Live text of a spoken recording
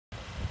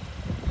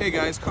Hey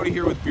guys, Cody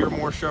here with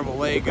Beermore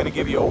Chevrolet. Going to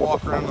give you a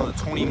walk around on the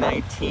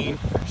 2019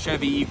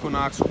 Chevy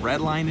Equinox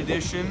Redline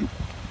Edition.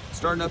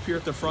 Starting up here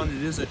at the front,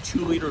 it is a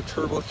 2-liter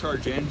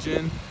turbocharged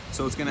engine,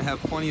 so it's going to have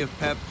plenty of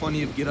pep,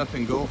 plenty of get up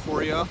and go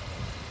for you.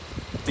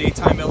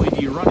 Daytime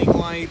LED running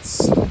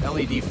lights,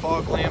 LED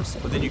fog lamps,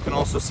 but then you can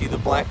also see the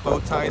black bow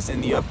ties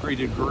and the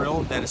upgraded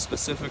grille that is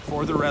specific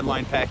for the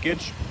Redline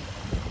package.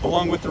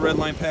 Along with the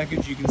Redline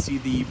package, you can see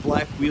the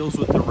black wheels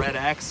with the red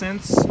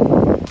accents,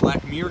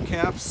 black mirror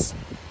caps,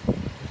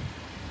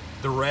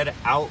 the red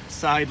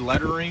outside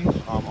lettering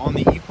on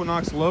the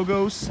Equinox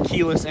logos,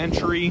 keyless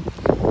entry.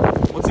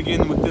 Once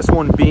again, with this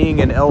one being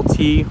an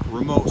LT,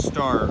 remote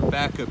start,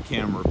 backup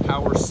camera,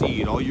 power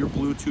seat, all your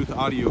Bluetooth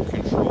audio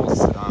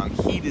controls,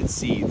 heated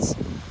seats,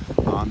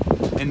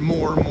 and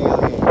more.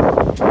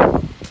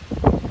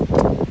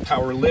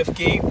 Power lift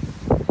gate.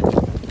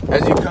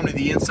 As you come to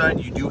the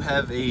inside, you do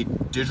have a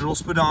digital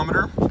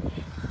speedometer,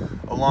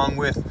 along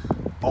with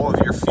all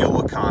of your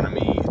fuel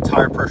economy,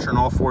 tire pressure on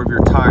all 4 of your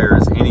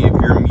tires, any of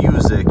your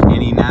music,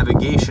 any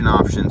navigation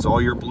options,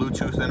 all your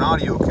Bluetooth and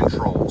audio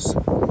controls.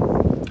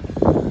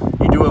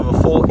 You do have a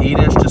full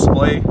 8-inch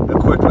display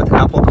equipped with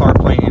Apple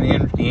CarPlay and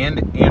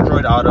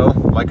Android Auto.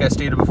 Like I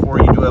stated before,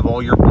 you do have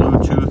all your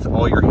Bluetooth,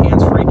 all your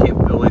hands-free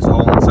capabilities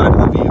all inside of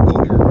the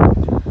vehicle here.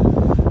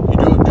 You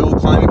do have dual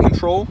climate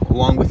control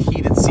along with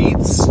heated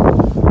seats,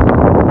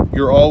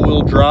 your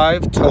all-wheel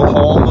drive, tow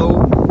haul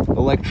mode,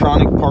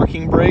 electronic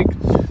parking brake.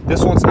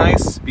 This one's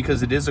nice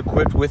because it is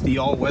equipped with the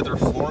all-weather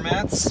floor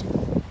mats.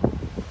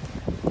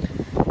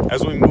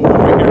 As we move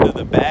over here to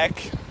the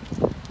back,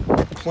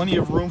 plenty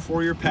of room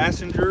for your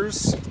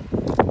passengers.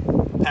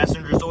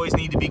 Passengers always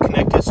need to be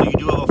connected, so you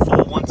do have a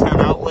full 110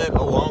 outlet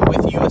along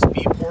with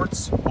USB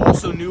ports.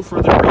 Also new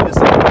for the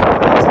redesign in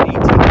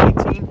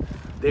 1819,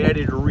 they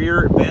added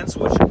rear vents,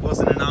 which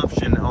wasn't an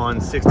option on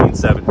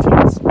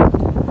 1617s.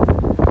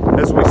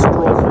 As we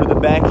scroll through the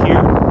back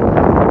here,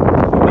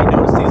 you may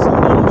notice these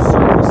little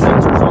circle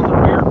sensors on the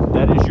rear.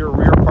 That is your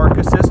rear park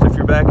assist. If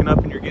you're backing up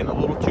and you're getting a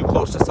little too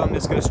close to something,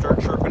 it's going to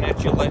start chirping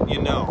at you, letting you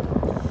know.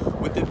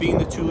 With it being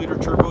the 2-liter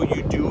turbo,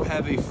 you do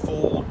have a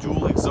full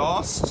dual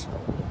exhaust,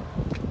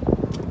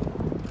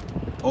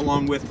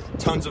 along with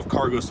tons of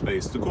cargo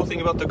space. The cool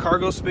thing about the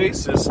cargo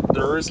space is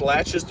there is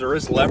latches, there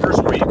is levers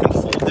where you can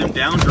fold them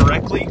down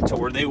directly to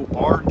where they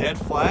are dead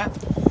flat,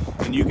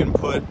 and you can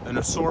put an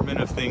assortment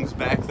of things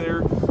back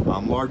there.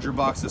 Larger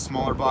boxes,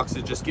 smaller boxes,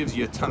 it just gives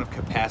you a ton of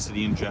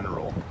capacity in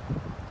general.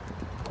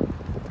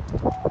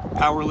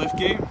 Power lift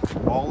gate,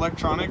 all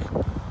electronic.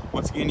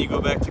 Once again, you go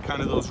back to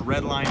kind of those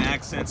Redline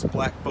accents,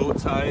 black bow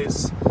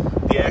ties,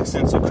 the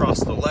accents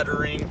across the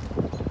lettering.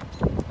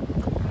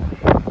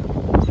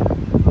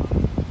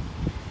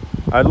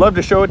 I'd love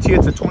to show it to you.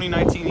 It's a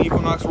 2019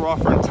 Equinox. We're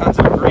offering tons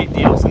of great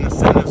deals and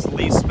incentives,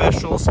 lease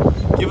specials.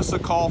 Give us a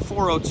call,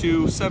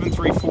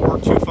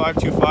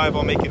 402-734-2525.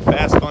 I'll make it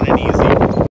fast, fun, and easy.